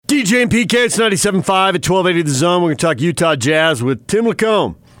DJ and PK, it's 97.5 at 1280 The Zone. We're going to talk Utah Jazz with Tim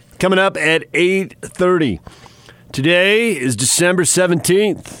Lacombe coming up at 8:30. Today is December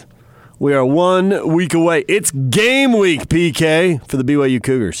 17th. We are 1 week away. It's game week, PK, for the BYU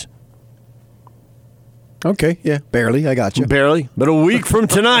Cougars. Okay, yeah, barely. I got you. Barely. But a week from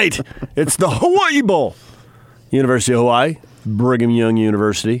tonight, it's the Hawaii Bowl. University of Hawaii, Brigham Young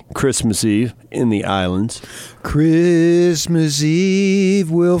University, Christmas Eve in the islands. Christmas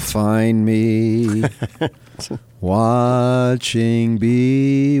Eve will find me watching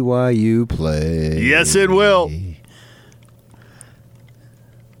BYU play. Yes, it will.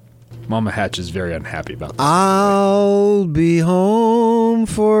 Mama Hatch is very unhappy about this. I'll be home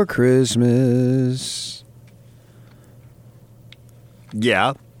for Christmas.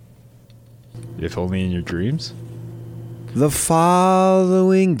 Yeah. If only in your dreams. The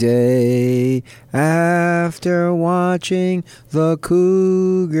following day, after watching the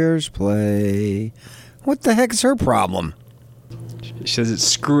Cougars play. What the heck is her problem? She says it's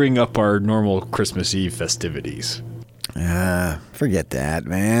screwing up our normal Christmas Eve festivities. Forget that,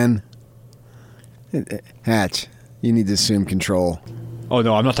 man. Hatch, you need to assume control. Oh,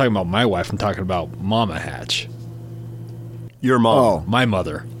 no, I'm not talking about my wife. I'm talking about Mama Hatch. Your mom. Oh. My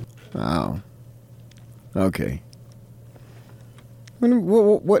mother. Oh. Okay.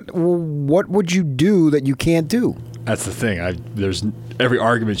 What would you do that you can't do? That's the thing. There's every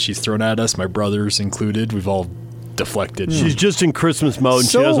argument she's thrown at us, my brothers included, we've all deflected. She's just in Christmas mode. And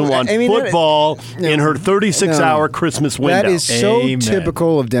So, she doesn't want football in her 36-hour Christmas window. That is so Amen.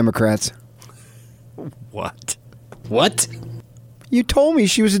 typical of Democrats. What? What? You told me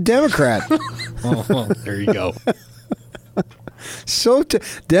she was a Democrat. Oh, well, there you go.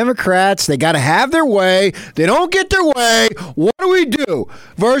 Democrats, they got to have their way. They don't get their way. What do?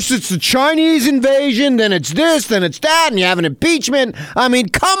 First, it's the Chinese invasion, then it's this, then it's that, and you have an impeachment. I mean,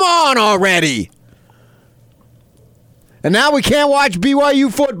 come on already. And now we can't watch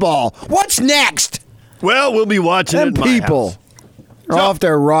BYU football. What's next? Well, we'll be watching Them it in people my house. are off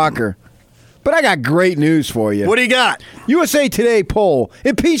their rocker. But I got great news for you. What do you got? USA Today poll,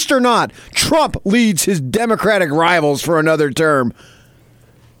 impeached or not, Trump leads his Democratic rivals for another term.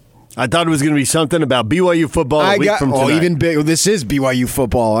 I thought it was going to be something about BYU football a week from tonight. Even big. This is BYU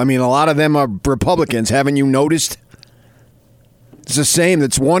football. I mean, a lot of them are Republicans. Haven't you noticed? It's the same.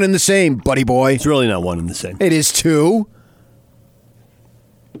 It's one and the same, buddy boy. It's really not one and the same. It is two.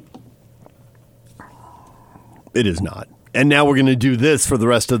 It is not. And now we're going to do this for the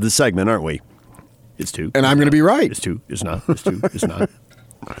rest of the segment, aren't we? It's two. And I'm going to be right. It's two. It's not. It's two. It's not.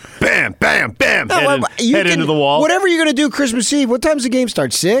 Bam, bam, bam. No, Head into the wall. Whatever you're going to do Christmas Eve, what time's the game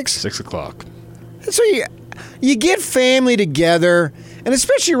start? 6? 6 o'clock. So you get family together, and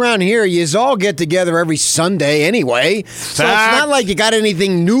especially around here, you all get together every Sunday anyway. So it's not like you got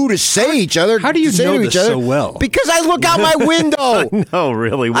anything new to say each other. How do you say know to this each other. so well? Because I look out my window. No,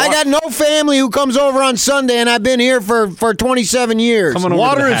 really. I got no family who comes over on Sunday, and I've been here for 27 years. Come on over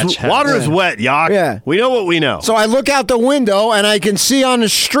Water to the is Hatch water house. is wet, Yak. Yeah. We know what we know. So I look out the window, and I can see on the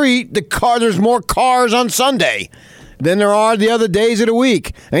street there's more cars on Sunday than there are the other days of the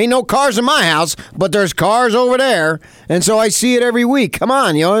week. Ain't no cars in my house, but there's cars over there, and so I see it every week. Come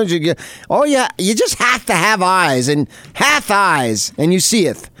on, you just have to have eyes, and you see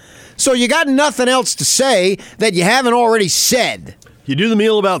it. So you got nothing else to say that you haven't already said. You do the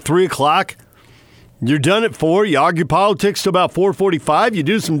meal about 3 o'clock. You're done at 4. You argue politics till about 4:45. You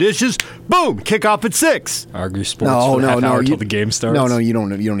do some dishes. Boom. Kick off at 6. Argue sports for a half hour until the game starts. No, you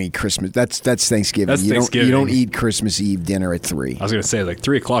don't eat Christmas. That's Thanksgiving. That's Thanksgiving. You don't eat Christmas Eve dinner at 3. I was going to say,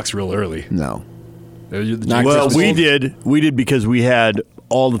 3 o'clock's real early. No. Well, we did because we had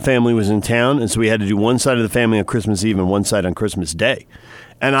all the family was in town, and so we had to do one side of the family on Christmas Eve and one side on Christmas Day.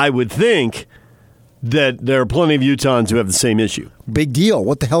 And I would think that there are plenty of Utahns who have the same issue. Big deal.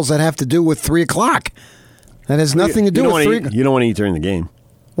 What the hell does that have to do with 3 o'clock? That has nothing to do with 3. You don't want to eat during the game.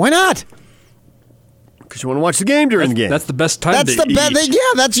 Why not? Because you want to watch the game during the game. That's the best time That's to the eat. best.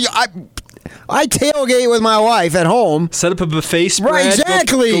 Yeah, I tailgate with my wife at home. Set up a buffet spread. Right,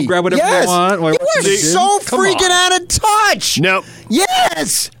 exactly. Go grab whatever yes. you want. You were so freaking on. out of touch. No.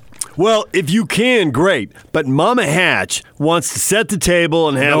 Yes. Well, if you can, great. But Mama Hatch wants to set the table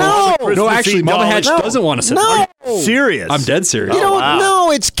and have all the Christmas No, actually, Eve Mama dollars. Hatch doesn't want to set No. Serious? I'm dead serious. You don't wow.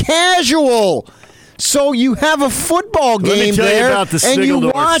 know. It's casual. So you have a football Let me game tell you there, about the and you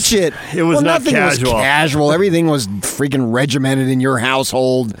Sniggledorfs. watch it. It was not nothing casual. was casual. Everything was freaking regimented in your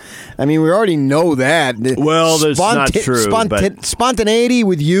household. I mean, we already know that. Well, that's not true, but- Spontaneity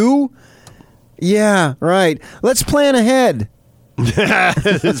with you? Yeah, right. Let's plan ahead.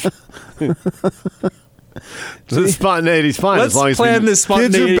 So the spontaneity's fine Let's as long as plan this Kids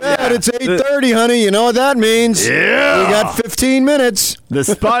spontaneity. are bad. It's 8:30, honey. You know what that means. Yeah. We got 15 minutes. The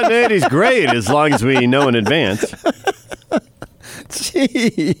spontaneity's great as long as we know in advance.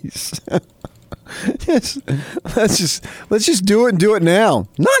 Jeez. Let's just do it and do it now.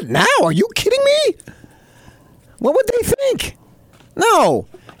 Not now. Are you kidding me? What would they think? No.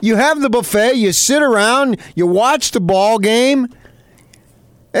 You have the buffet, you sit around, you watch the ball game.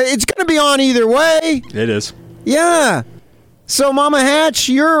 It's going to be on either way. It is. Yeah. So, Mama Hatch,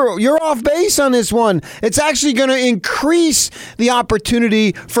 you're off base on this one. It's actually going to increase the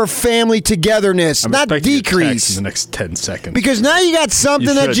opportunity for family togetherness, I'm not expecting a text decrease. in the next 10 seconds. Because now you got something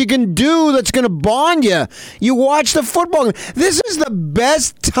You that should. you can do that's going to bond you. You watch the football game. This is the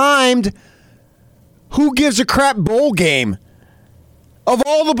best timed who gives a crap bowl game of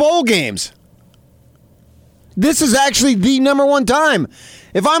all the bowl games. This is actually the number one time.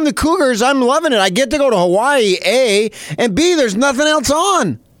 If I'm the Cougars, I'm loving it. I get to go to Hawaii, A, and B, there's nothing else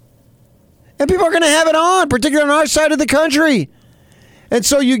on. And people are going to have it on, particularly on our side of the country. And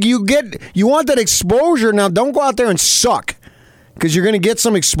so you want that exposure. Now, don't go out there and suck, because you're going to get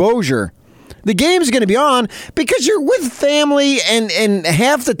some exposure. The game's going to be on because you're with family, and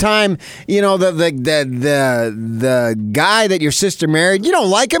half the time, you know, the guy that your sister married, you don't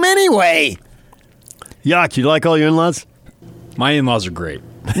like him anyway. Yuck, you like all your in-laws? My in-laws are great.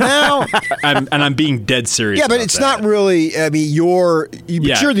 Now, I'm being dead serious. yeah, but about it's that. not really. I mean, you're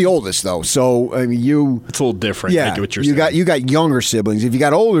the oldest though, so I mean, you. It's a little different. I Yeah, get what you're you saying. got younger siblings. If you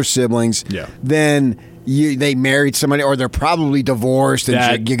got older siblings, Yeah. then they married somebody, or they're probably divorced, and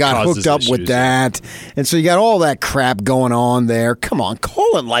That you got causes hooked up with issues, that, and so you got all that crap going on there. Come on,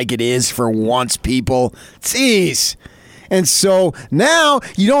 call it like it is for once, people. Jeez. And so now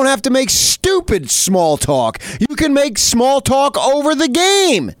you don't have to make stupid small talk. You can make small talk over the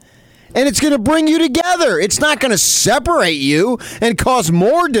game. And it's going to bring you together. It's not going to separate you and cause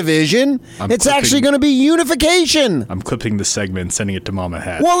more division. It's actually going to be unification. I'm clipping the segment and sending it to Mama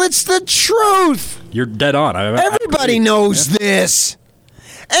Hat. Well, it's the truth. You're dead on. Everybody knows this.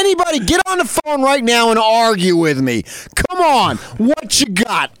 Anybody, get on the phone right now and argue with me. Come on. What you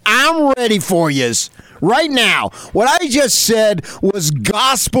got? I'm ready for yous. Right now, what I just said was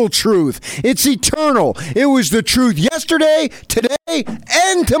gospel truth. It's eternal. It was the truth yesterday, today,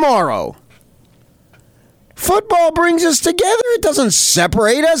 and tomorrow. Football brings us together. It doesn't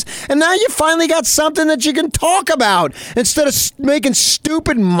separate us. And now you finally got something that you can talk about instead of making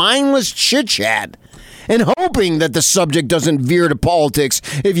stupid, mindless chit-chat and hoping that the subject doesn't veer to politics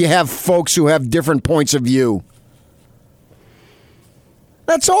if you have folks who have different points of view.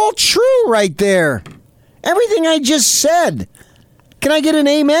 That's all true right there. Everything I just said. Can I get an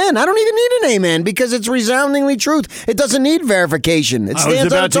amen? I don't even need an amen because it's resoundingly truth. It doesn't need verification. It I was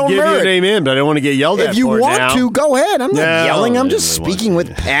stands on about its to own give you merit. an amen, but I don't want to get yelled at If you for it want now. to, go ahead. I'm not No, yelling. I'm I just really want speaking to.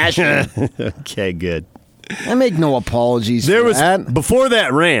 with passion. Okay, good. I make no apologies There for was that. before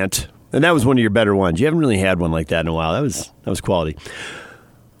that rant, and that was one of your better ones. You haven't really had one like that in a while. That was quality.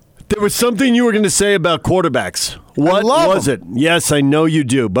 There was something you were going to say about quarterbacks. What love was it? Yes, I know you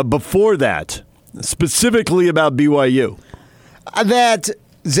do. But before that, specifically about BYU. That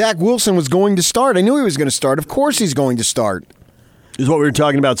Zach Wilson was going to start. I knew he was going to start. Of course he's going to start. Is what we were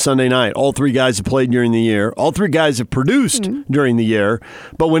talking about Sunday night. All three guys have played during the year. All three guys have produced during the year.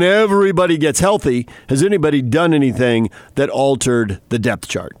 But when everybody gets healthy, has anybody done anything that altered the depth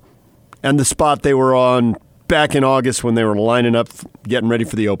chart and the spot they were on back in August when they were lining up, getting ready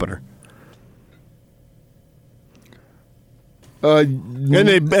for the opener? And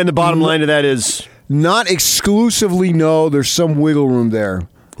the bottom line of that is, Not exclusively, no. There's some wiggle room there.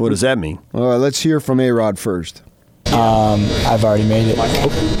 what does that mean? Let's hear from A-Rod first. I've already made it.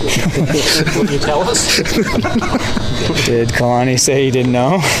 Can you tell us? Did Kalani say he didn't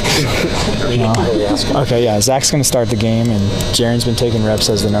know? No. Okay, yeah. Zach's going to start the game, and Jaren's been taking reps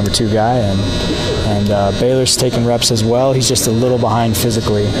as the number 2 guy, and Baylor's taking reps as well. He's just a little behind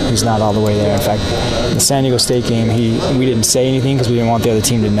physically. He's not all the way there. In fact, the San Diego State game, we didn't say anything because we didn't want the other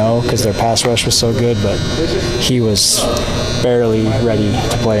team to know because their pass rush was so good, but he was barely ready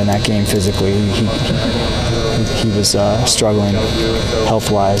to play in that game physically. He was struggling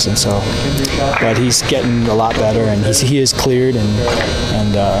health-wise, and so, but he's getting a lot better, and he is cleared, and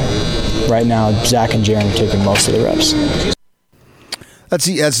right now Zach and Jaren are taking most of the reps.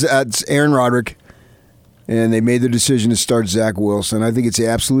 That's Aaron Roderick, and they made the decision to start Zach Wilson. I think it's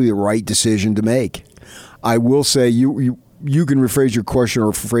absolutely the right decision to make. I will say you can rephrase your question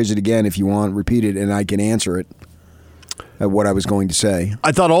or phrase it again if you want, repeat it, and I can answer it. what I was going to say.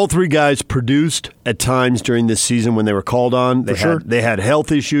 I thought all three guys produced at times during this season when they were called on. They had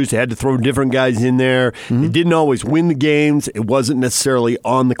health issues. They had to throw different guys in there. They didn't always win the games. It wasn't necessarily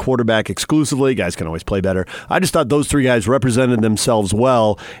on the quarterback exclusively. Guys can always play better. I just thought those three guys represented themselves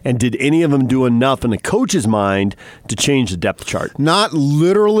well. And did any of them do enough in a coach's mind to change the depth chart? Not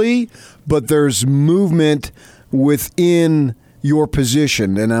literally, but there's movement within your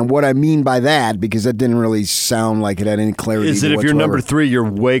position. And what I mean by that, because that didn't really sound like it had any clarity Is it if whatsoever. you're number 3, you're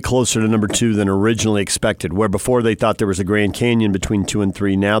way closer to number 2 than originally expected, where before they thought there was a Grand Canyon between 2 and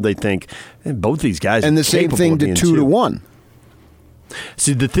 3, now they think both these guys and are the same capable thing of to being 2 to 1.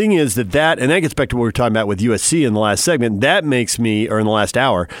 See, the thing is and that gets back to what we were talking about with USC in the last segment, or in the last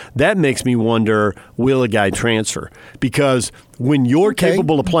hour, that makes me wonder, will a guy transfer? Because when you're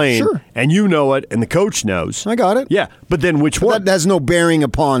capable of playing, sure, and you know it, and the coach knows. I got it. Yeah, but then which one? That has no bearing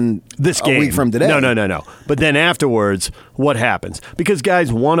upon this game. A week from today. No. But then afterwards, what happens? Because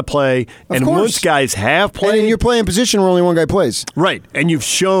guys want to play, and once guys have played. And in your playing position where only one guy plays. Right, and you've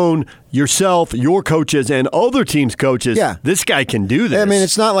shown yourself, your coaches, and other teams' coaches, this guy can do this. I mean,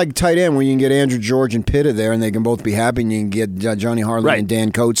 it's not like tight end where you can get Andrew George and Pitta there, and they can both be happy, and you can get Johnny Harlan and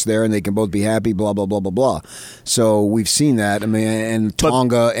Dan Coates there, and they can both be happy, blah, blah, blah, blah, blah. So we've seen that. I mean, and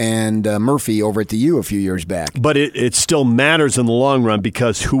Tonga and Murphy over at the U a few years back. But it still matters in the long run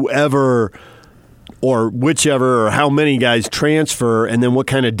because whoever or whichever or how many guys transfer, and then what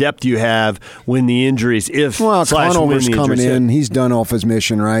kind of depth you have when the injuries, Conover's coming in. He's done off his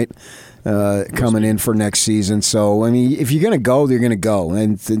mission, right? Coming in for next season. So, I mean, if you're going to go, you're going to go.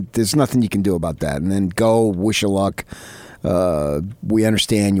 And there's nothing you can do about that. And then go, wish you luck. We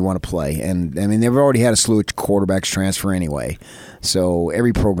understand you want to play. And, I mean, they've already had a slew of quarterbacks transfer anyway. So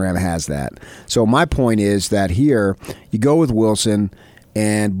every program has that. So my point is that here, you go with Wilson,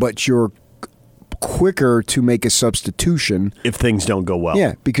 but you're quicker to make a substitution if things don't go well.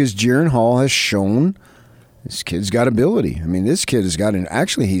 Yeah, because Jaren Hall has shown this kid's got ability. I mean, this kid has got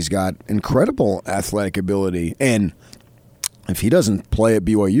he's got incredible athletic ability. And if he doesn't play at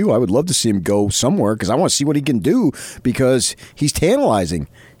BYU, I would love to see him go somewhere because I want to see what he can do because he's tantalizing.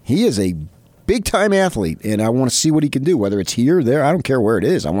 He is a big-time athlete, and I want to see what he can do, whether it's here or there. I don't care where it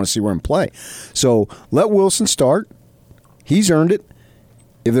is. I want to see where him play. So let Wilson start. He's earned it.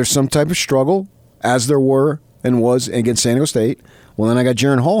 If there's some type of struggle, as there were and was against San Diego State, well, then I got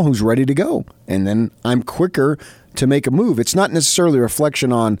Jaren Hall who's ready to go. And then I'm quicker to make a move. It's not necessarily a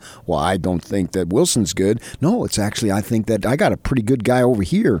reflection on, well, I don't think that Wilson's good. No, it's actually I think that I got a pretty good guy over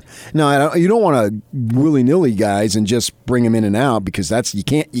here. Now, you don't want to willy-nilly guys and just bring them in and out because you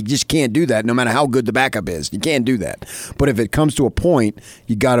just can't do that no matter how good the backup is. You can't do that. But if it comes to a point,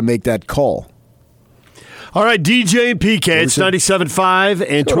 you got to make that call. All right, DJ and PK, it's 97.5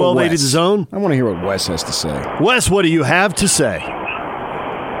 and 1280 The Zone. I want to hear what Wes has to say. Wes, what do you have to say?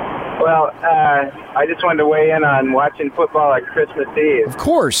 Well, I just wanted to weigh in on watching football at Christmas Eve. Of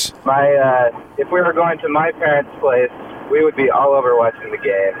course. If we were going to my parents' place, we would be all over watching the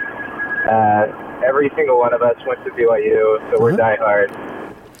game. Every single one of us went to BYU, so we're diehard.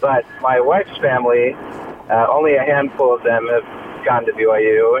 But my wife's family, only a handful of them have gone to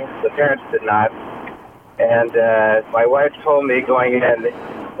BYU. The parents did not. And my wife told me going in,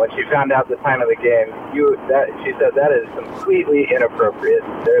 when she found out the time of the game, she said that is completely inappropriate.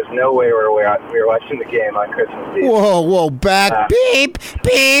 There's no way we were watching the game on Christmas Eve. Whoa, back. Beep,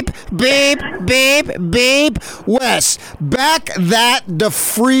 beep, beep, beep, beep. Wes, back the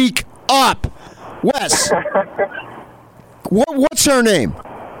freak up. Wes, what's her name?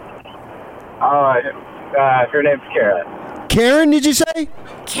 Her name's Kara. Karen, did you say?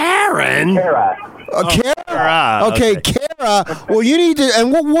 Karen? Kara. Kara. Okay, Kara. Well, you need to.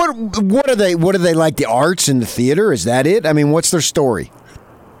 And what are they? What do they like? The arts and the theater? Is that it? I mean, what's their story?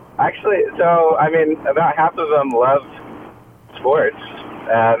 Actually, about half of them love sports,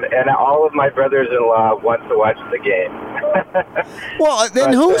 and all of my brothers-in-law want to watch the game. Well,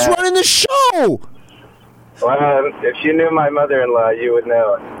 then who's running the show? Well, if you knew my mother-in-law, you would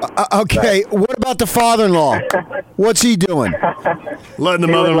know. Okay, what about the father-in-law? What's he doing? Letting the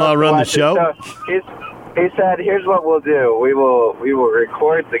mother-in-law run the show? So he said, "Here's what we'll do. We will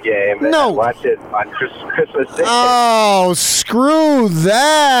record the game and watch it on Christmas Day." Oh, screw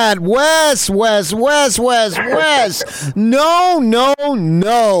that, Wes.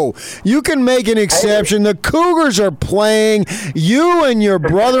 No. You can make an exception. The Cougars are playing. You and your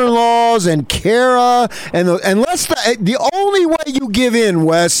brother-in-laws and Kara, and unless the only way you give in,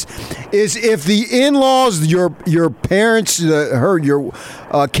 Wes, is if the in-laws, your parents,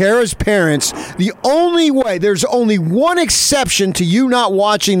 Kara's parents, the only way, there's only one exception to you not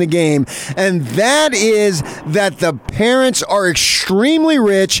watching the game, and that is that the parents are extremely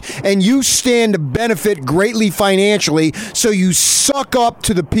rich and you stand to benefit greatly financially, so you suck up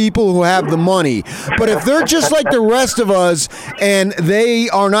to the people who have the money. But if they're just like the rest of us and they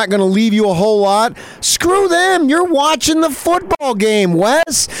are not going to leave you a whole lot, screw them. You're watching the football game,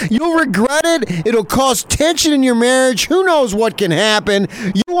 Wes. You'll regret it. It'll cause tension in your marriage. Who knows what can happen?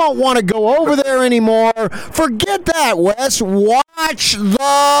 You won't want to go over there anymore. Forget that, Wes. Watch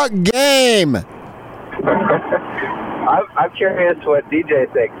the game. I'm curious what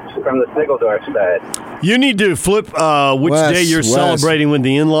DJ thinks from the Siggeldorf side. You need to flip which day you're celebrating with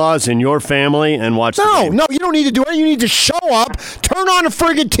the in-laws and your family and watch the game. No, you don't need to do it. You need to show up, turn on a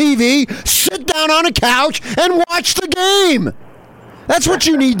friggin' TV, sit down on a couch, and watch the game. That's what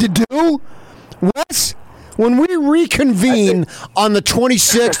you need to do. Wes, when we reconvene on the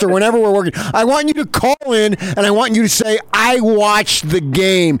 26th or whenever we're working, I want you to call in and I want you to say, I watched the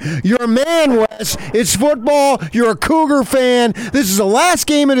game. You're a man, Wes. It's football. You're a Cougar fan. This is the last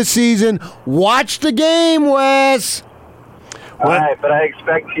game of the season. Watch the game, Wes. All right, but I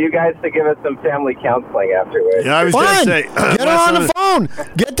expect you guys to give us some family counseling afterwards. Yeah, I was going to Fine. say. Get her on the phone.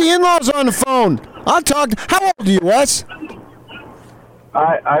 Get the in-laws on the phone. I'll talk. How old are you, Wes?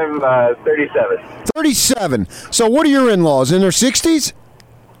 I'm 37. 37. So what are your in-laws? In their 60s?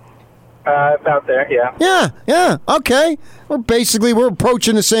 About there, yeah. Yeah. Okay. We're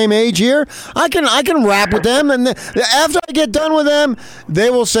approaching the same age here. I can rap with them, and after I get done with them, they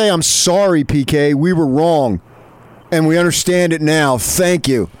will say, "I'm sorry, PK. We were wrong, and we understand it now. Thank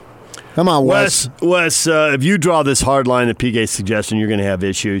you." Come on, Wes. Wes, if you draw this hard line that PK's suggesting, you're going to have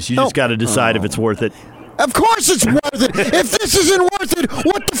issues. You just got to decide if it's worth it. Of course it's worth it. If this isn't worth it,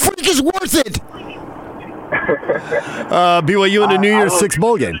 what the freak is worth it? BYU in the New Year's Six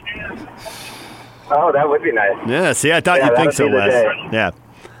bowl game. Oh, that would be nice. Yeah, see, I thought you'd think so, Wes. Yeah.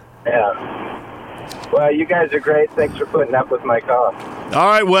 Yeah. Well, you guys are great. Thanks for putting up with my call. All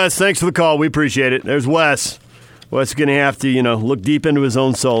right, Wes, thanks for the call. We appreciate it. There's Wes. Wes is going to have to, look deep into his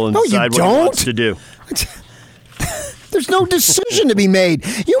own soul and decide what he wants to do. There's no decision to be made.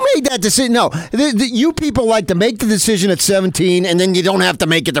 You made that decision. No, you people like to make the decision at 17, and then you don't have to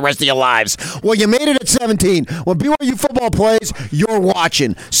make it the rest of your lives. Well, you made it at 17. When BYU football plays, you're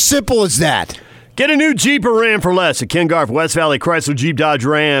watching. Simple as that. Get a new Jeep or Ram for less at Ken Garff, West Valley Chrysler Jeep Dodge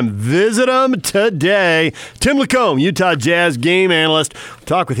Ram. Visit them today. Tim Lacombe, Utah Jazz game analyst.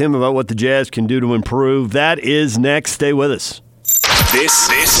 Talk with him about what the Jazz can do to improve. That is next. Stay with us.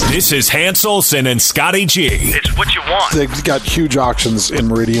 This is Hans Olsen and Scotty G. It's what you want. They've got huge auctions in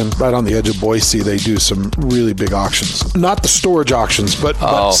Meridian, right on the edge of Boise. They do some really big auctions. Not the storage auctions, but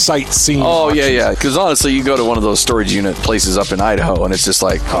sightseeing auctions. Yeah. Because honestly, you go to one of those storage unit places up in Idaho, and it's just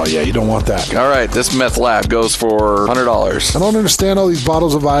like, oh, yeah, you don't want that. All right, this meth lab goes for $100. I don't understand all these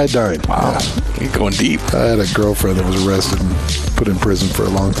bottles of iodine. Wow. You're going deep. I had a girlfriend that was arrested and put in prison for a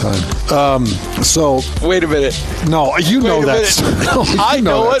long time. Wait a minute. No, you know that. I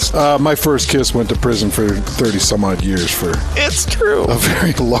know it. My first kiss went to prison for 30-some-odd years for It's true. a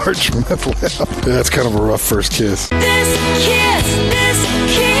very large meth lab. That's kind of a rough first kiss. This kiss,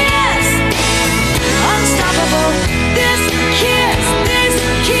 unstoppable. This kiss.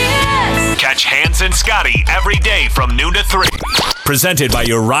 Catch Hans and Scotty every day from noon to 3. Presented by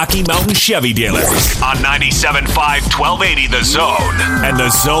your Rocky Mountain Chevy dealers on 97.5 1280 The Zone and The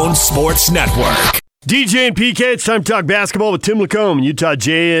Zone Sports Network. DJ and PK, it's time to talk basketball with Tim Lacombe, Utah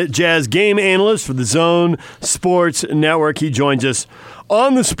Jazz game analyst for the Zone Sports Network. He joins us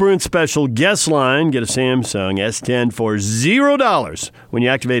on the Sprint Special guest line. Get a Samsung S10 for $0 when you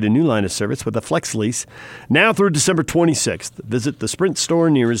activate a new line of service with a Flex lease now through December 26th. Visit the Sprint store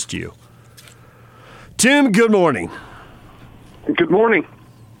nearest you. Tim, good morning. Good morning.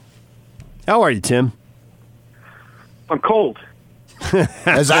 How are you, Tim? I'm cold.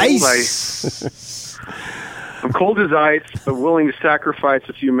 As ice. I'm cold as ice, but willing to sacrifice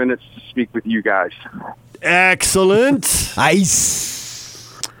a few minutes to speak with you guys. Excellent.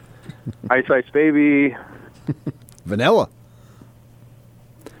 Ice. Ice, baby. Vanilla.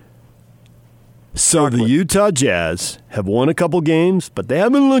 So the Utah Jazz have won a couple games, but they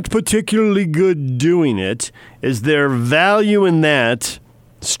haven't looked particularly good doing it. Is there value in that,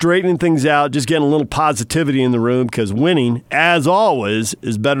 straightening things out, just getting a little positivity in the room? Because winning, as always,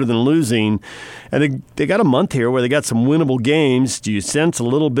 is better than losing. And they got a month here where they got some winnable games. Do you sense a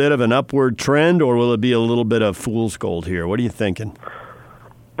little bit of an upward trend, or will it be a little bit of fool's gold here? What are you thinking?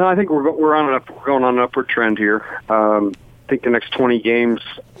 No, I think we're going on an upward trend here. think the next 20 games,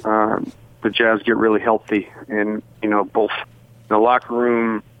 the Jazz get really healthy, and both in the locker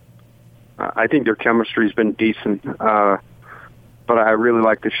room. I think their chemistry's been decent, but I really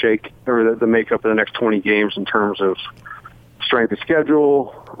like the the makeup of the next 20 games in terms of strength of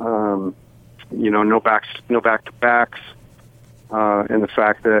schedule. No back-to-backs, and the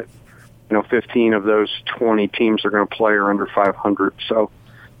fact that 15 of those 20 teams are going to play are under 500. So,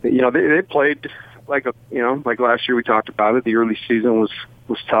 they played like last year we talked about it. The early season was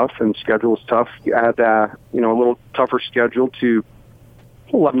tough and schedule was tough. You add a little tougher schedule to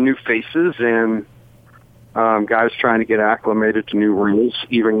a lot of new faces and guys trying to get acclimated to new rules,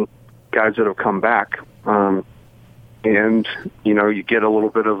 even guys that have come back. And you get a little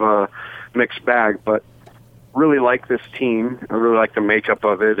bit of a mixed bag, but really like this team. I really like the makeup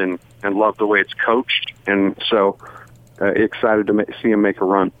of it and love the way it's coached. And so excited to see him make a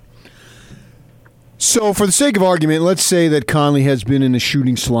run. So, for the sake of argument, let's say that Conley has been in a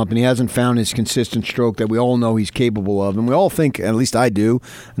shooting slump and he hasn't found his consistent stroke that we all know he's capable of. And we all think, at least I do,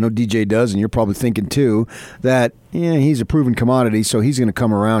 I know DJ does, and you're probably thinking too, that he's a proven commodity, so he's going to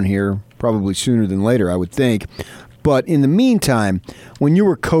come around here probably sooner than later, I would think. But in the meantime, when you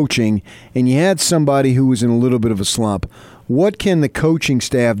were coaching and you had somebody who was in a little bit of a slump, what can the coaching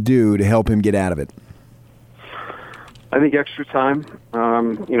staff do to help him get out of it? I think extra time,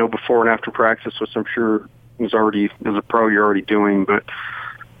 before and after practice, which I'm sure as a pro you're already doing, but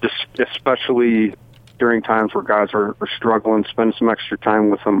just especially during times where guys are struggling, spend some extra time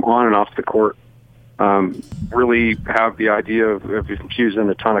with them on and off the court. Really have the idea of infusing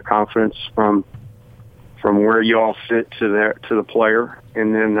a ton of confidence from where you all sit to the player,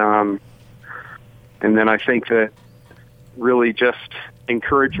 and then I think that really just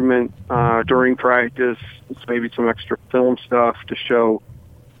encouragement during practice, maybe some extra film stuff to show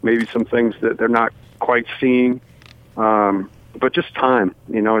maybe some things that they're not quite seeing, but just time.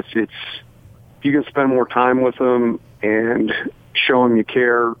 It's if you can spend more time with them and show them you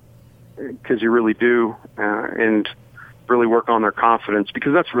care because you really do, and really work on their confidence,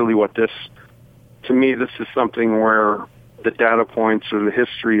 because that's really what this. To me, this is something where the data points or the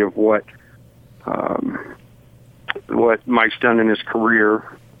history of what Mike's done in his career,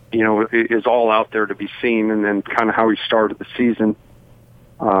 is all out there to be seen, and then kind of how he started the season.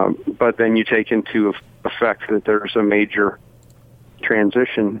 But then you take into effect that there's a major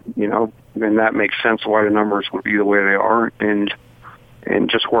transition, and that makes sense why the numbers would be the way they are, and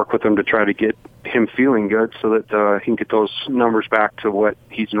just work with him to try to get him feeling good so that he can get those numbers back to what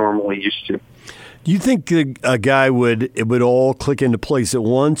he's normally used to. Do you think a guy it would all click into place at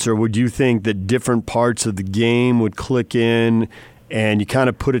once, or would you think that different parts of the game would click in and you kind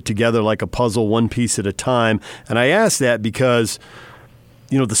of put it together like a puzzle, one piece at a time? And I ask that because,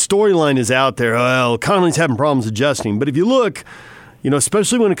 the storyline is out there. Well, Conley's having problems adjusting. But if you look,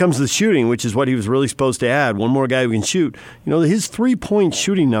 especially when it comes to the shooting, which is what he was really supposed to add, one more guy who can shoot. His 3-point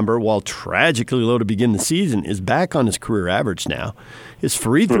shooting number, while tragically low to begin the season, is back on his career average now. His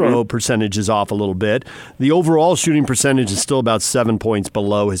free throw percentage is off a little bit. The overall shooting percentage is still about 7 points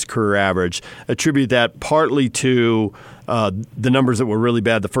below his career average. Attribute that partly to the numbers that were really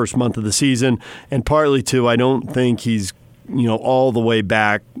bad the first month of the season, and partly to I don't think he's all the way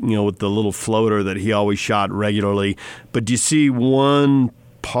back, with the little floater that he always shot regularly. But do you see one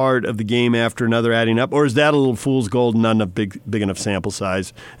part of the game after another adding up, or is that a little fool's gold and not enough big enough sample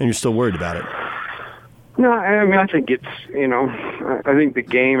size, and you're still worried about it? No, I mean, I think it's, I think the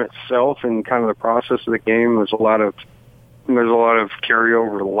game itself and kind of the process of the game, there's a lot of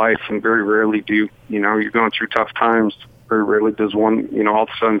carryover to life, and very rarely you're going through tough times. Very rarely does one, all of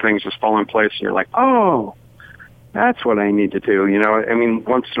a sudden things just fall in place and you're like, oh, that's what I need to do. I mean,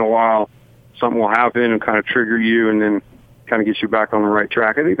 once in a while something will happen and kind of trigger you and then kind of get you back on the right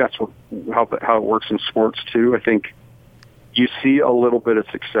track. I think that's how it works in sports too. I think you see a little bit of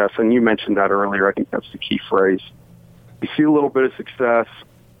success, and you mentioned that earlier. I think that's the key phrase. You see a little bit of success,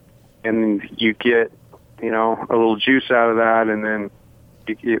 and you get, a little juice out of that, and then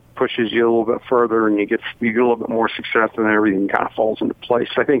it pushes you a little bit further, and you get a little bit more success, and then everything kind of falls into place.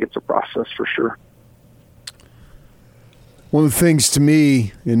 I think it's a process for sure. One of the things to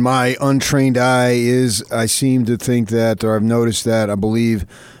me, in my untrained eye, is I seem to think that, or I've noticed that, I believe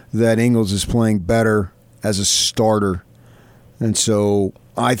that Ingles is playing better as a starter. And so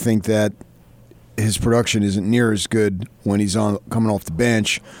I think that his production isn't near as good when he's coming off the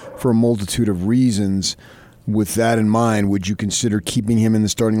bench for a multitude of reasons. With that in mind, would you consider keeping him in the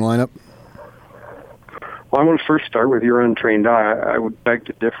starting lineup? Well, I want to first start with your untrained eye. I would beg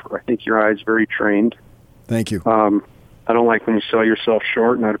to differ. I think your eye is very trained. Thank you. I don't like when you sell yourself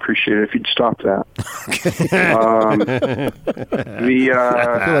short, and I'd appreciate it if you'd stop that. I feel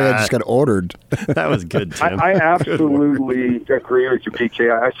like I just got ordered. That was good, Tim. I absolutely agree with you, PK.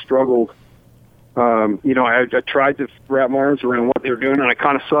 I struggled. I tried to wrap my arms around what they were doing, and I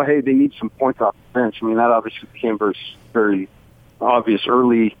kind of saw, hey, they need some points off the bench. I mean, that obviously became very obvious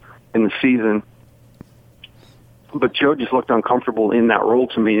early in the season. But Joe just looked uncomfortable in that role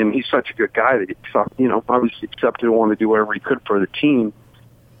to me, and he's such a good guy that he thought, obviously accepted and wanted to do whatever he could for the team.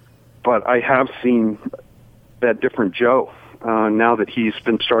 But I have seen that different Joe now that he's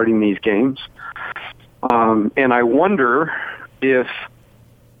been starting these games. And I wonder if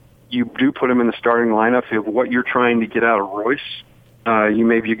you do put him in the starting lineup, if what you're trying to get out of Royce,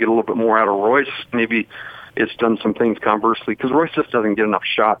 you get a little bit more out of Royce. Maybe it's done some things conversely, because Royce just doesn't get enough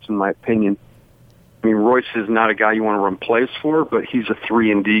shots, in my opinion. I mean, Royce is not a guy you want to run plays for, but he's a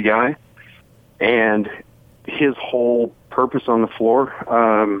 3-and-D guy. And his whole purpose on the floor,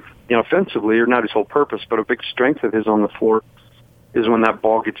 offensively, or not his whole purpose, but a big strength of his on the floor is when that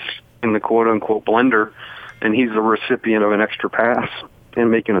ball gets in the quote-unquote blender, and he's the recipient of an extra pass and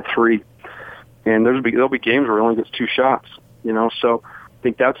making a three. And there'll be games where he only gets 2 shots, So I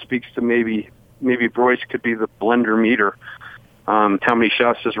think that speaks to maybe Royce could be the blender meter. How many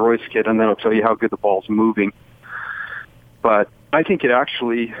shots does Royce get, and then it'll tell you how good the ball's moving. But I think I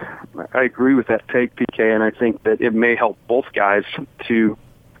agree with that take, PK, and I think that it may help both guys to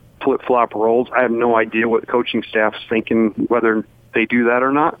flip-flop roles. I have no idea what the coaching staff's thinking, whether they do that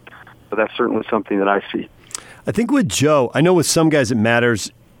or not, but that's certainly something that I see. I think with Joe, I know with some guys it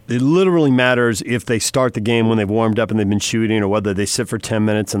matters. It literally matters if they start the game when they've warmed up and they've been shooting, or whether they sit for 10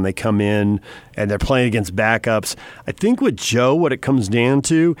 minutes and they come in and they're playing against backups. I think with Joe, what it comes down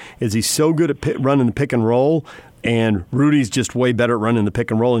to is he's so good at running the pick and roll, and Rudy's just way better at running the pick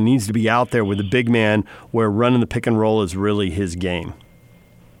and roll. He needs to be out there with the big man where running the pick and roll is really his game.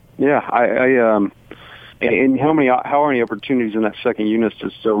 Yeah, and how many opportunities in that second unit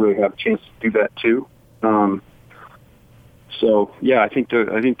to still really have a chance to do that too? So yeah, I think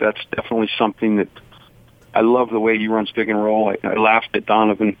that's definitely something that I love the way he runs pick and roll. I laughed at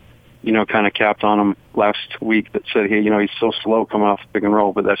Donovan, kind of capped on him last week that said, hey, he's so slow coming off the pick and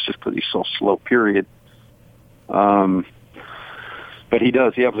roll, but that's just because he's so slow, period. But he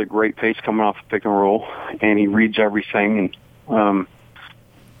does. He has a great pace coming off the pick and roll, and he reads everything. And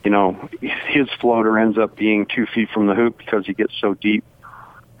his floater ends up being 2 feet from the hoop because he gets so deep.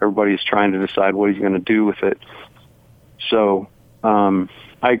 Everybody's trying to decide what he's going to do with it. So I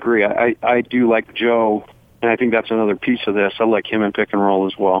agree. I do like Joe, and I think that's another piece of this. I like him in pick and roll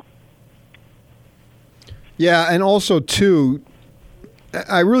as well. Yeah, and also, too,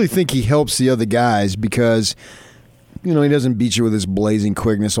 I really think he helps the other guys because, he doesn't beat you with his blazing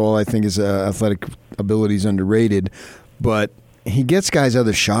quickness. All I think his athletic ability is underrated. But he gets guys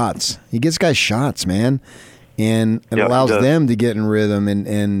other shots. He gets guys shots, man. And it allows them to get in rhythm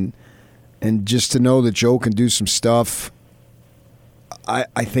and just to know that Joe can do some stuff.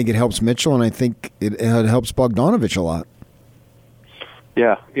 I think it helps Mitchell, and I think it helps Bogdanovich a lot.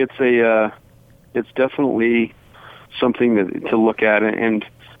 Yeah, it's definitely something to look at, and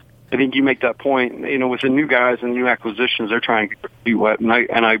I think you make that point. With the new guys and new acquisitions, they're trying to be wet, and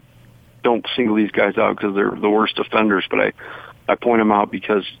I don't single these guys out because they're the worst offenders, but I point them out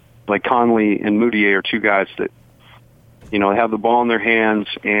because like Conley and Moutier are 2 guys that have the ball in their hands,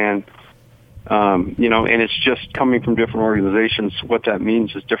 and and it's just coming from different organizations. What that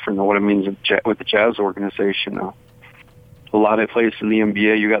means is different than what it means with the Jazz organization. A lot of places in the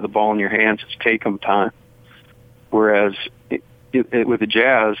NBA, you got the ball in your hands, it's take-em time. Whereas with the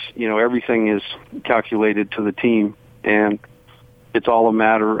Jazz, everything is calculated to the team, and it's all a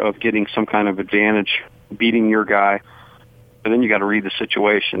matter of getting some kind of advantage, beating your guy. But then you got to read the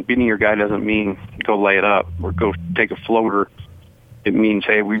situation. Beating your guy doesn't mean go lay it up or go take a floater. It means,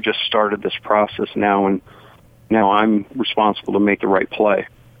 hey, we've just started this process now, and now I'm responsible to make the right play.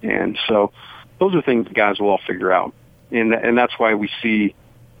 And so those are things the guys will all figure out. And that's why we see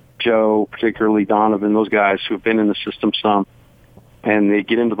Joe, particularly Donovan, those guys who have been in the system some, and they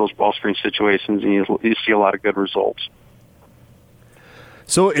get into those ball screen situations, and you see a lot of good results.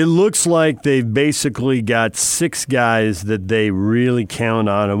 So it looks like they've basically got 6 guys that they really count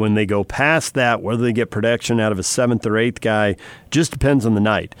on, and when they go past that, whether they get production out of a 7th or 8th guy just depends on the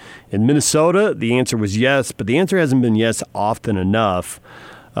night. In Minnesota, the answer was yes, but the answer hasn't been yes often enough.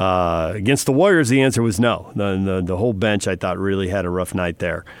 Against the Warriors, the answer was no. The whole bench, I thought, really had a rough night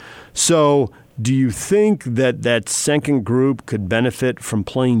there. So do you think that second group could benefit from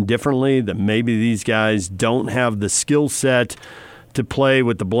playing differently, that maybe these guys don't have the skill set to play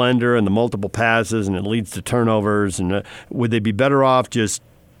with the blender and the multiple passes, and it leads to turnovers? And would they be better off just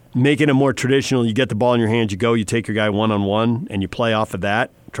making it more traditional? You get the ball in your hands, you go, you take your guy one-on-one, and you play off of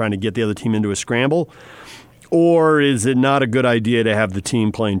that, trying to get the other team into a scramble? Or is it not a good idea to have the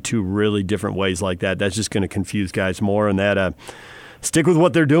team playing two really different ways like that? That's just going to confuse guys more, and that stick with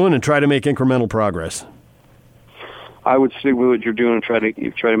what they're doing and try to make incremental progress. I would stick with what you're doing and try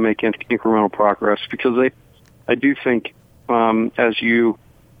to make incremental progress, because I do think as you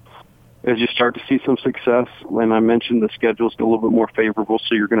start to see some success, and I mentioned the schedule's a little bit more favorable,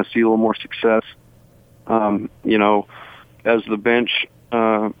 so you're going to see a little more success. As the bench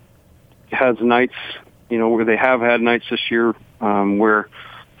has nights, where they have had nights this year where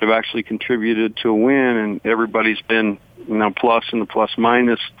they've actually contributed to a win, and everybody's been plus and the plus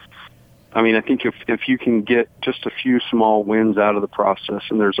minus. I mean, I think if you can get just a few small wins out of the process,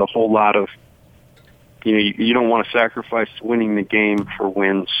 and there's a whole lot of, you don't want to sacrifice winning the game for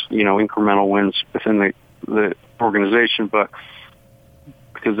wins, incremental wins within the organization, but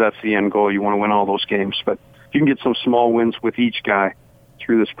because that's the end goal, you want to win all those games. But you can get some small wins with each guy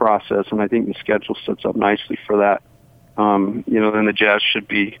through this process, and I think the schedule sets up nicely for that. Then the Jazz should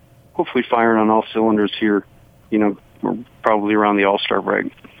be hopefully firing on all cylinders here, probably around the All-Star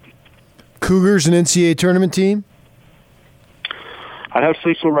break. Cougars an NCAA tournament team? I'd have to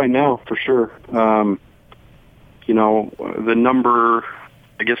say so right now, for sure. The number,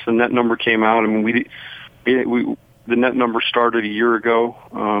 I guess the net number came out. I mean, the net number started a year ago.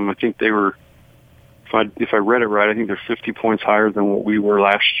 I think they were, if I read it right, I think they're 50 points higher than what we were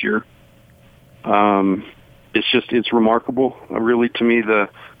last year. It's remarkable, really, to me, the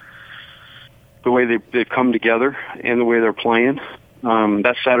way they've come together and the way they're playing.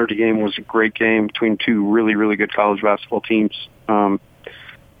 That Saturday game was a great game between two really, really good college basketball teams. It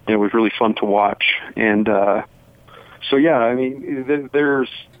was really fun to watch. And I mean, there's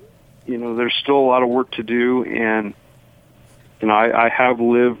still a lot of work to do. And, I have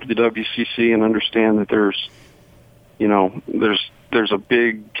lived the WCC and understand that there's a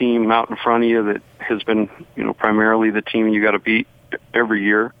big team out in front of you that has been, primarily the team you got to beat every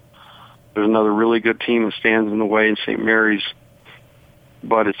year. There's another really good team that stands in the way in St. Mary's.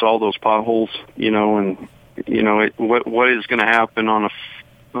 But it's all those potholes, and what is going to happen on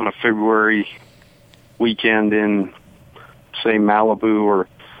a February weekend in, say, Malibu or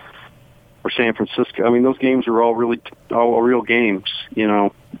San Francisco. I mean, those games are all real games.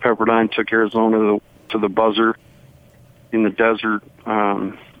 Pepperdine took Arizona to the buzzer in the desert.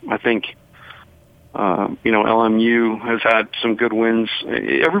 I think LMU has had some good wins.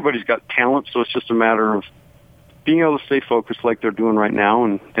 Everybody's got talent, so it's just a matter of being able to stay focused like they're doing right now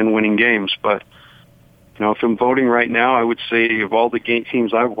and winning games. But, if I'm voting right now, I would say of all the game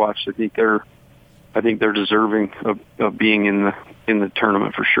teams I've watched, I think they're deserving of being in the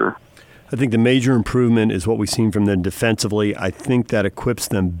tournament for sure. I think the major improvement is what we've seen from them defensively. I think that equips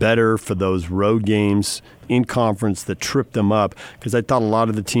them better for those road games in conference that trip them up, because I thought a lot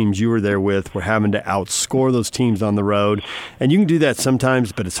of the teams you were there with were having to outscore those teams on the road. And you can do that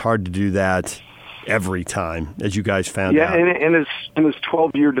sometimes, but it's hard to do that every time, as you guys found out. Yeah, and as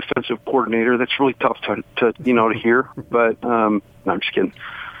 12-year defensive coordinator, that's really tough to hear. But no, I'm just kidding.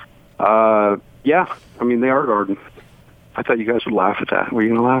 Yeah, I mean, they are guarding. I thought you guys would laugh at that. Were you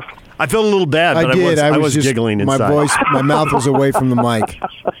going to laugh? I felt a little bad, but I was just giggling inside. My mouth was away from the mic.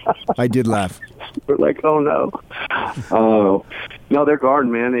 I did laugh. We're like, oh no. Oh no, they're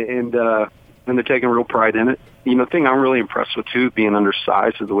guarding, man, and they're taking real pride in it. The thing I'm really impressed with too, being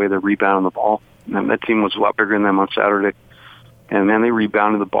undersized, is the way they're rebounding the ball. And that team was a lot bigger than them on Saturday, and man, they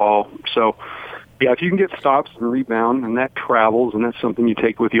rebounded the ball. So, yeah, if you can get stops and rebound, and that travels, and that's something you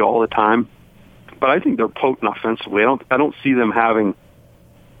take with you all the time. But I think they're potent offensively. I don't see them having.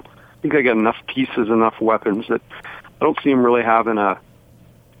 I think they got enough pieces, enough weapons that I don't see them really having a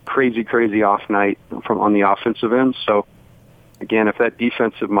crazy off night on the offensive end. So, again, if that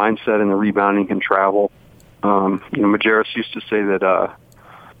defensive mindset and the rebounding can travel, Majerus used to say that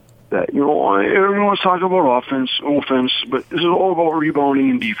everyone's talking about offense, but this is all about rebounding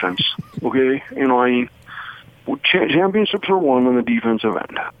and defense. Okay, championships are won on the defensive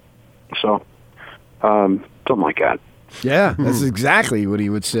end. So, something like that. Yeah, that's exactly what he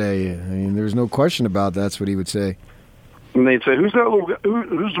would say. I mean, there's no question about that's what he would say. And they'd say, "Who's that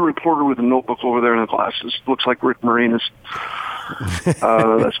who's the reporter with the notebook over there in the glasses? Looks like Rick Moranis."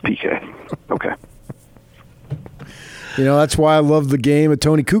 That's PK. Okay. That's why I love the game of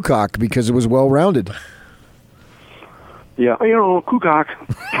Tony Kukoc, because it was well-rounded. Yeah, Kukoc.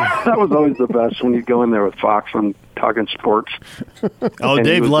 That was always the best when you go in there with Fox on talking sports. Oh, And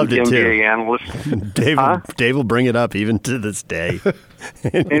Dave he was loved the it too. NBA analyst. Dave will bring it up even to this day.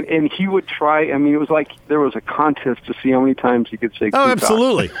 and he would try. I mean, it was like there was a contest to see how many times he could say. Oh, Kukoc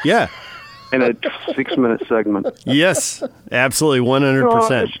absolutely, yeah. In a 6-minute segment. Yes, absolutely,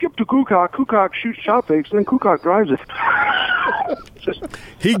 100%. Skip to Kukoc. Kukoc shoots shot fakes, and then Kukoc drives it.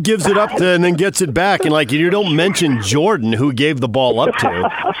 He gives it up to and then gets it back, and like you don't mention Jordan, who gave the ball up to,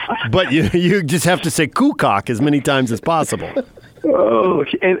 but you just have to say Kukoc as many times as possible. Oh,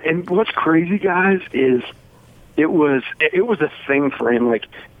 and what's crazy, guys, is it was a thing for him. Like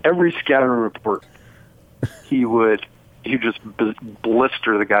every scouting report, he just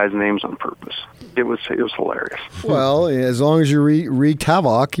blister the guys' names on purpose. It was hilarious. Well, as long as you wreaked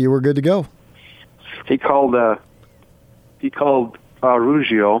havoc, you were good to go. He called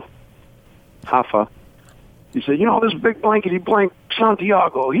Ruggiero, Hoffa. He said, this big blankety blank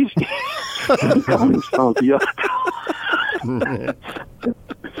Santiago. He's calling him Santiago.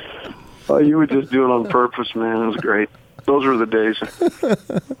 Oh, you would just do it on purpose, man. It was great. Those were the days.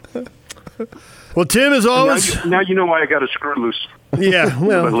 Well, Tim, as always... Now you know why I got a screw loose. Yeah,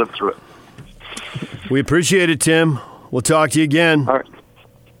 well... I lived through it. We appreciate it, Tim. We'll talk to you again. All right.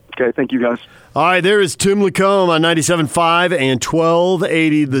 Okay, thank you, guys. All right, there is Tim Lacombe on 97.5 and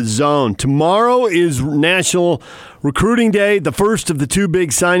 1280 The Zone. Tomorrow is National Recruiting Day, the first of the two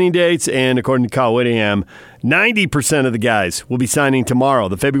big signing dates, and according to Kyle Whittingham, 90% of the guys will be signing tomorrow.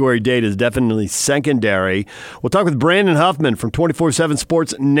 The February date is definitely secondary. We'll talk with Brandon Huffman from 24/7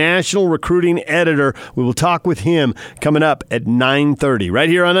 Sports National Recruiting Editor. We will talk with him coming up at 9:30 right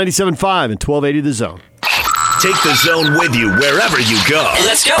here on 97.5 and 1280 The Zone. Take the Zone with you wherever you go.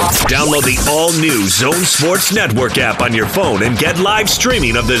 Let's go. Download the all-new Zone Sports Network app on your phone and get live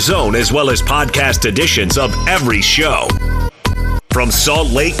streaming of the Zone as well as podcast editions of every show. From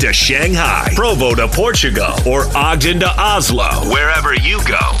Salt Lake to Shanghai, Provo to Portugal, or Ogden to Oslo, wherever you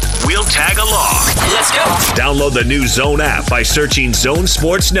go, we'll tag along. Let's go. Download the new Zone app by searching Zone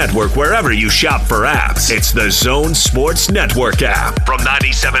Sports Network wherever you shop for apps. It's the Zone Sports Network app from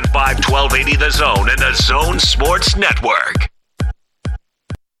 97.5 1280 The Zone and the Zone Sports Network.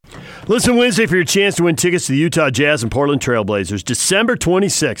 Listen Wednesday for your chance to win tickets to the Utah Jazz and Portland Trailblazers. December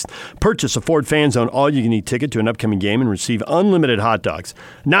 26th. Purchase a Ford Fan Zone all-you-can-eat ticket to an upcoming game and receive unlimited hot dogs,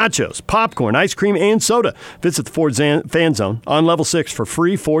 nachos, popcorn, ice cream, and soda. Visit the Ford Fan Zone on Level 6 for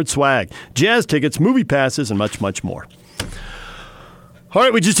free Ford swag, Jazz tickets, movie passes, and much, much more. All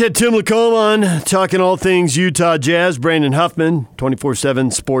right, we just had Tim Lacombe on talking all things Utah Jazz. Brandon Huffman,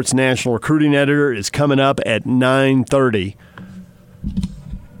 24/7 Sports National Recruiting Editor, is coming up at 9:30.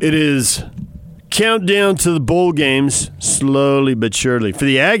 It is countdown to the bowl games, slowly but surely. For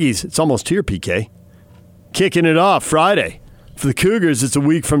the Aggies, it's almost here, PK. Kicking it off Friday. For the Cougars, it's a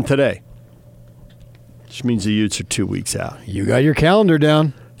week from today. Which means the Utes are 2 weeks out. You got your calendar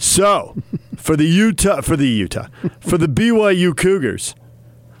down. So, for the BYU Cougars,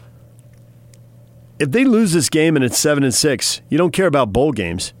 if they lose this game and it's 7-6, you don't care about bowl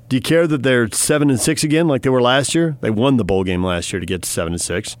games. Do you care that they're 7-6 again like they were last year? They won the bowl game last year to get to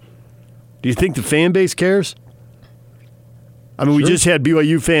 7-6. Do you think the fan base cares? I mean, we just had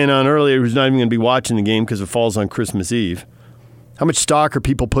BYU fan on earlier who's not even going to be watching the game because it falls on Christmas Eve. How much stock are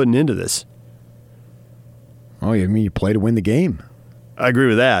people putting into this? Oh, you mean you play to win the game? I agree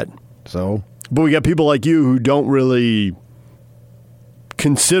with that. So, but we got people like you who don't really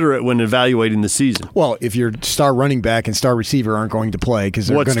consider it when evaluating the season. Well, if your star running back and star receiver aren't going to play because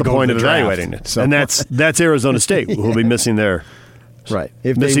they're going to go to the what's the point of evaluating it? So. And that's Arizona State who will be missing their right.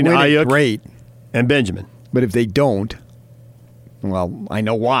 If missing they win Ayuk, it, great, and Benjamin. But if they don't, well, I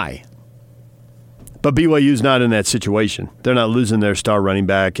know why. But BYU's not in that situation. They're not losing their star running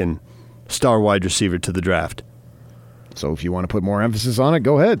back and star wide receiver to the draft. So if you want to put more emphasis on it,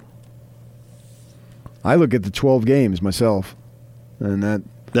 go ahead. I look at the 12 games myself, and then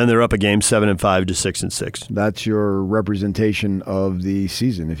they're up a game 7-5 to 6-6. That's your representation of the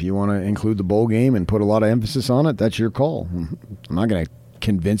season. If you want to include the bowl game and put a lot of emphasis on it, that's your call. I'm not going to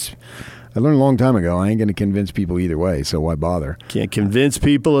convince. I learned a long time ago I ain't going to convince people either way, so why bother? Can't convince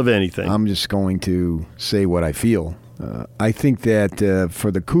people of anything. I'm just going to say what I feel. I think that for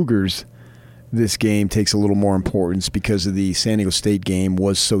the Cougars, this game takes a little more importance because of the San Diego State game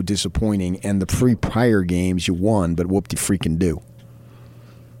was so disappointing, and the three prior games you won, but whoop-de-freaking-do.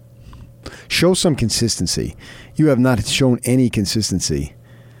 Show some consistency. You have not shown any consistency.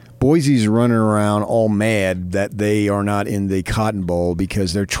 Boise's running around all mad that they are not in the Cotton Bowl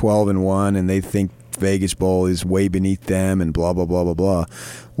because they're 12-1 and they think Vegas Bowl is way beneath them and blah, blah, blah, blah, blah.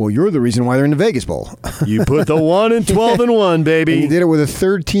 Well, you're the reason why they're in the Vegas Bowl. You put the 1-12-1, baby. And you did it with a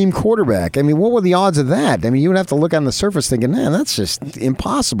third-team quarterback. I mean, what were the odds of that? I mean, you would have to look on the surface thinking, man, that's just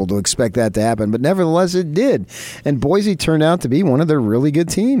impossible to expect that to happen. But nevertheless, it did. And Boise turned out to be one of their really good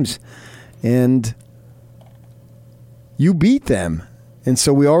teams. And you beat them. And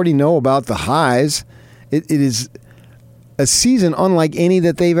so we already know about the highs. It is a season unlike any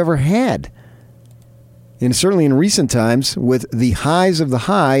that they've ever had. And certainly in recent times, with the highs of the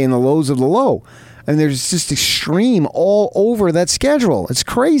high and the lows of the low. And there's just extreme all over that schedule. It's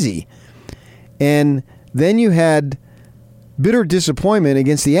crazy. And then you had bitter disappointment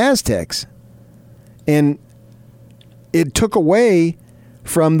against the Aztecs. And it took away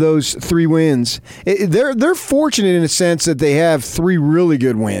from those 3 wins. They're fortunate in a sense that they have 3 really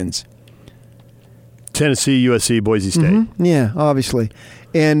good wins. Tennessee, USC, Boise State. Mm-hmm. Yeah, obviously.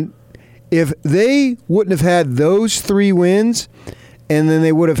 And if they wouldn't have had those 3 wins, and then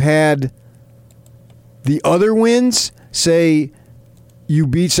they would have had the other wins, say you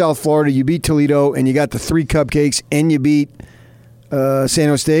beat South Florida, you beat Toledo, and you got the 3 cupcakes, and you beat San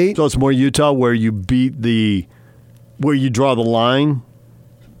Jose State. So it's more Utah where you where you draw the line.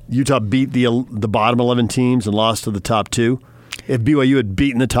 Utah beat the bottom 11 teams and lost to the top 2. If BYU had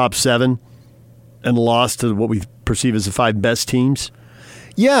beaten the top 7 and lost to what we perceive as the 5 best teams.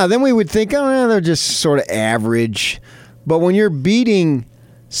 Yeah, then we would think, oh, they're just sort of average. But when you're beating,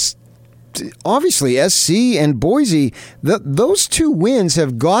 obviously, SC and Boise, those 2 wins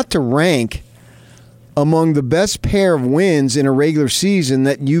have got to rank among the best pair of wins in a regular season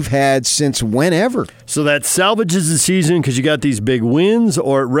that you've had since whenever. So that salvages the season because you got these big wins,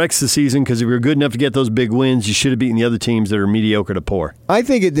 or it wrecks the season because if you're good enough to get those big wins, you should have beaten the other teams that are mediocre to poor? I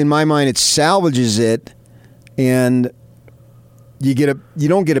think in my mind, it salvages it, and you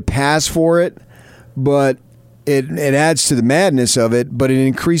don't get a pass for it, but it adds to the madness of it, but it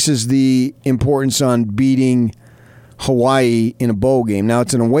increases the importance on beating Hawaii in a bowl game. Now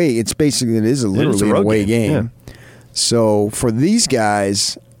it's an away. It is literally an away game. Yeah. So for these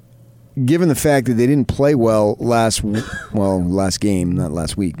guys, given the fact that they didn't play well last game, not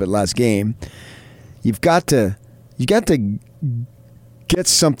last week, but last game, you got to get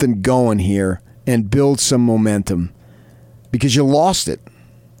something going here and build some momentum because you lost it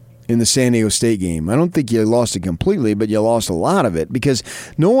in the San Diego State game. I don't think you lost it completely, but you lost a lot of it because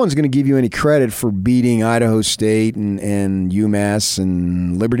no one's going to give you any credit for beating Idaho State and UMass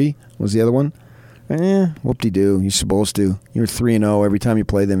and Liberty was the other one. Whoop-de-doo. You're supposed to. You're 3-0 every time you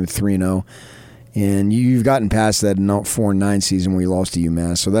play them. You're 3-0. And you've gotten past that 4-9 season where you lost to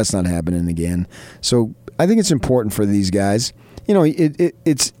UMass, so that's not happening again. So I think it's important for these guys. You know,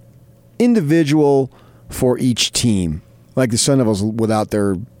 it's individual for each team. Like the Sun Devils without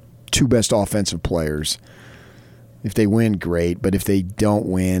their 2 best offensive players. If they win, great. But if they don't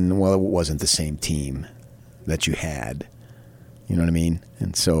win, well, it wasn't the same team that you had. You know what I mean?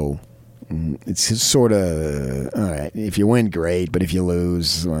 And so it's just sort of, all right, if you win, great. But if you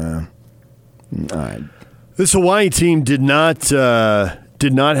lose, all right. This Hawaii team did not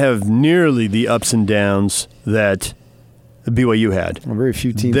have nearly the ups and downs that BYU had. Well, very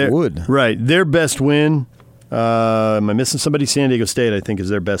few teams would. Right. Their best win, am I missing somebody? San Diego State, I think, is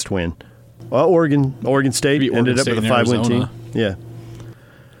their best win. Well, Oregon State ended up with a 5-win team. Yeah.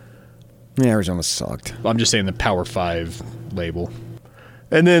 Arizona sucked. I'm just saying the Power 5 label.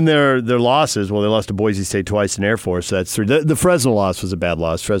 And then their losses, well, they lost to Boise State twice in Air Force. So that's 3. The Fresno loss was a bad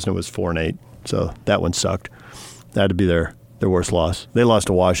loss. Fresno was 4-8, so that one sucked. That would be their worst loss. They lost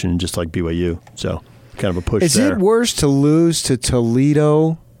to Washington just like BYU, so kind of a push there. Is it worse to lose to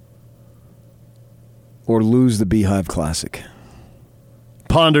Toledo or lose the Beehive Classic?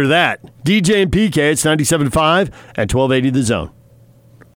 Ponder that. DJ and PK, it's 97.5 and 1280 The Zone.